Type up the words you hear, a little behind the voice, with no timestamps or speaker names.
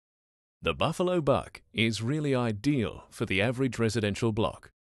The Buffalo Buck is really ideal for the average residential block.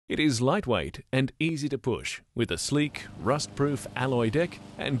 It is lightweight and easy to push, with a sleek, rust-proof alloy deck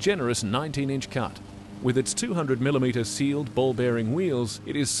and generous 19-inch cut. With its 200mm sealed ball-bearing wheels,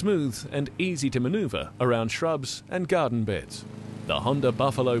 it is smooth and easy to maneuver around shrubs and garden beds. The Honda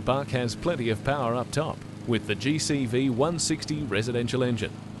Buffalo Buck has plenty of power up top, with the GCV 160 residential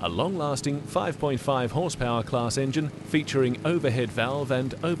engine, a long-lasting 5.5 horsepower class engine featuring overhead valve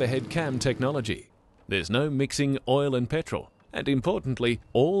and overhead cam technology. There's no mixing oil and petrol, and importantly,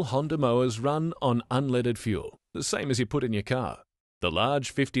 all Honda mowers run on unleaded fuel, the same as you put in your car. The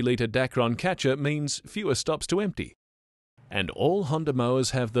large 50-litre Dacron catcher means fewer stops to empty. And all Honda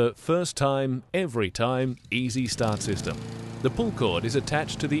mowers have the first time, every time, easy start system. The pull cord is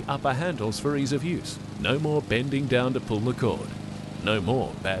attached to the upper handles for ease of use. No more bending down to pull the cord. No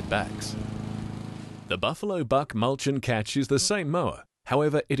more bad backs. The Buffalo Buck Mulch and Catch is the same mower.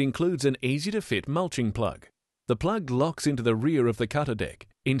 However, it includes an easy-to-fit mulching plug. The plug locks into the rear of the cutter deck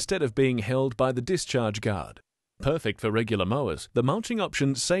instead of being held by the discharge guard. Perfect for regular mowers, the mulching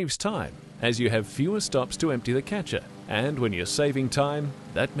option saves time as you have fewer stops to empty the catcher. And when you're saving time,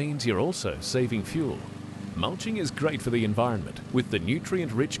 that means you're also saving fuel. Mulching is great for the environment, with the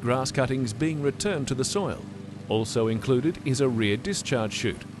nutrient-rich grass cuttings being returned to the soil. Also included is a rear discharge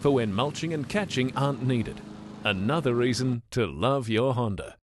chute for when mulching and catching aren't needed. Another reason to love your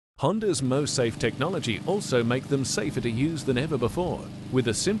Honda. Honda's MoSafe technology also make them safer to use than ever before, with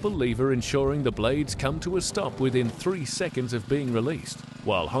a simple lever ensuring the blades come to a stop within 3 seconds of being released,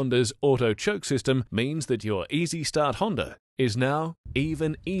 while Honda's auto choke system means that your Easy Start Honda is now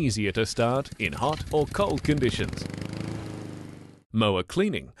even easier to start in hot or cold conditions. Mower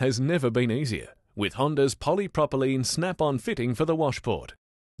cleaning has never been easier, with Honda's polypropylene snap-on fitting for the washport.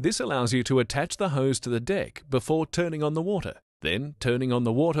 This allows you to attach the hose to the deck before turning on the water, then turning on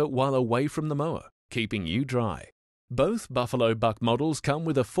the water while away from the mower, keeping you dry. Both Buffalo Buck models come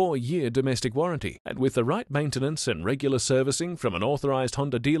with a 4-year domestic warranty, and with the right maintenance and regular servicing from an authorized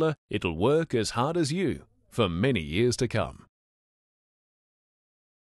Honda dealer, it'll work as hard as you for many years to come.